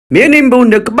មាននិមបុន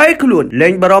ដឹកបែកខ្លួនលែ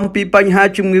ងបារម្ភពីបញ្ហា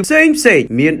ជំងឺផ្សេង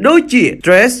មានដូចជា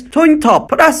stress ធុញថប់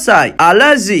ផ្ដាសាយ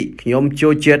allergy ខ្ញុំចូ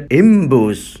លចិត្ត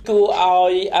imbus គួរ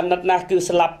ឲ្យអាណិតណាស់គឺ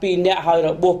ស្លាប់2នាក់ហើយរ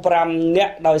បួស5នា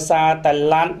ក់ដោយសារតែ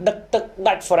ឡានដឹកទឹក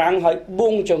ដាច់ហ្វ្រាំងហើយបួ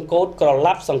ងចង្កូតក្រ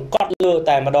ឡាប់សង្កត់លើ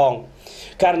តែម្ដង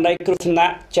ករណីគ្រោះថ្នា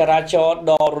ក់ចរាចរណ៍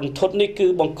ដ៏រន្ធត់នេះគឺ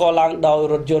បង្កឡើងដោយ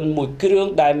រថយន្តមួយគ្រឿង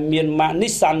ដែលមានម៉ាក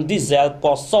Nissan Diesel ព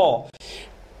ណ៌ស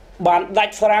បានដា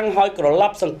ច់ហ្វ្រាំងហើយក្រឡា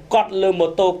ប់សង្កត់លើម៉ូ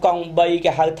តូកង់3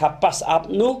គេហៅថា pass up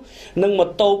នោះនិងម៉ូ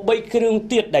តូ3គ្រឿង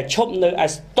ទៀតដែលឈប់នៅឯ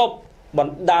ស្តុបប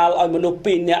ណ្ដាលឲ្យមនុស្ស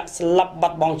2នាក់ស្លាប់បា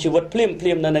ត់បង់ជីវិតភ្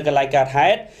លាមនៅកន្លែងកើតហេ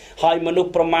តុហើយមនុស្ស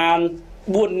ប្រមាណ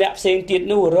4នាក់ផ្សេងទៀត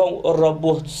នោះរងរ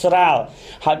បួសស្រាល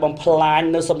ហើយបំផ្លាញ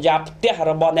នៅសម្យាផ្ទះ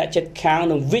របស់អ្នកជិតខាង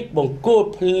និងវិចបង្គោល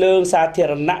ភ្លើងសាធា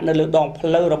រណៈនៅលើដងផ្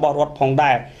លូវរបស់រដ្ឋផង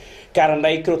ដែរករ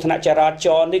ណីគ្រោះថ្នាក់ចរាច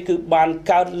រណ៍នេះគឺបាន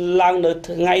កើតឡើងនៅ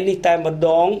ថ្ងៃនេះតែម្ដ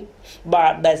ងបា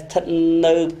ទដែលស្ថិត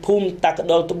នៅភូមិតាក្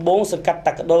ដុលត្បូងសង្កាត់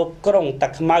តាក្ដុលក្រុងតា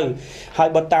ខ្មៅហើយ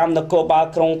បើតាមនគរបាល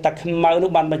ក្រុងតាខ្មៅនោះ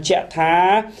បានបញ្ជាក់ថា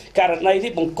ករណី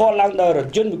នេះបង្កឡើងដោយរថ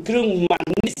យន្តមួយគ្រឿង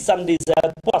Nissan Diesel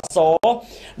ពណ៌ស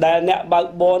ដែលអ្នកបើក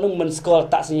បរនឹងមិនស្គាល់អ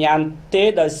ត្តសញ្ញាណទេ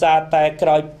ដោយសារតែក្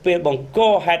រោយពេលបង្ក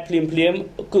ហេតុភ្លាម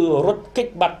គឺរត់គេច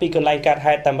បាត់ពីកន្លែងកើត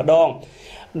ហេតុតែម្ដង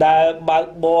ដែលបើក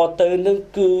បរទៅនឹង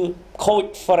គឺខូច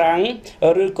ហ្វ្រាំង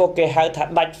ឬក៏គេហៅថា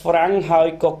ដាច់ហ្វ្រាំងហើយ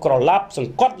ក៏ក្រឡាប់ស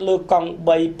ង្កត់លើកង់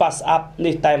3 pass up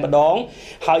នេះតែម្ដង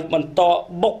ហើយបន្ត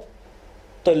បុក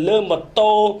ទៅលើម៉ូ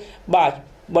តូបាទ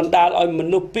បណ្ដាលឲ្យម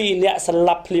នុស្ស2នាក់ស្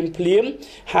លាប់ភ្លាម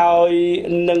ហើយ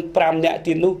នឹង5នាក់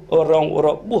ទៀតនោះរងរ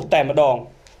បួសតែម្ដង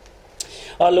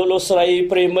លោកស្រី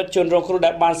ប្រិមិត្តជនរងគ្រោះ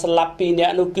ដែលបានស្លាប់2នា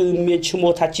ក់នោះគឺមានឈ្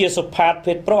មោះថាជាសុផាត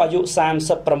ភេទប្រុសអាយុ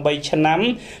38ឆ្នាំ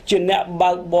ជាអ្នក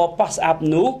បើកបរ pass up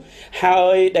នោះហើ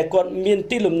យដែលគាត់មាន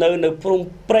ទីលំនៅនៅព្រំ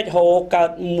ព្រែកហូកើត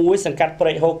1សង្កាត់ព្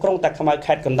រែកហូក្រុងតាខ្មៅ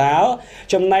ខេត្តកណ្ដាល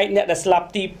ចំណែកអ្នកដែលស្លាប់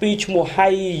ទី2ឈ្មោះហៃ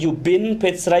យូប៊ីនភេ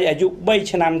ទស្រីអាយុ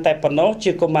3ឆ្នាំតែប៉ុណ្ណោះ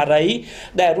ជាកុមារី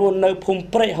ដែលរស់នៅភូមិ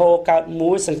ព្រែកហូកើត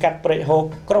1សង្កាត់ព្រែកហូ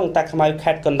ក្រុងតាខ្មៅ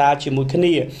ខេត្តកណ្ដាលជាមួយគ្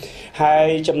នាហើយ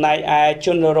ចំណែកឯជ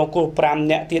នរងគ្រោះ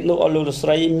5អ្នកទៀតនោះលោកស្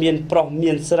រីមានប្រុស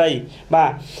មានស្រីបា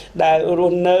ទដែលរ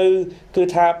ស់នៅគឺ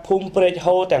ថាភូមិព្រែក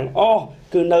ហូទាំងអស់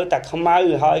គឺនៅតែខ្មៅ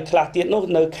ហើយខ្លះទៀតនោះ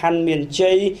នៅខណ្ឌមាន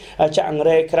ជ័យចាក់អង្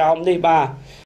រែក្រោមនេះបាទ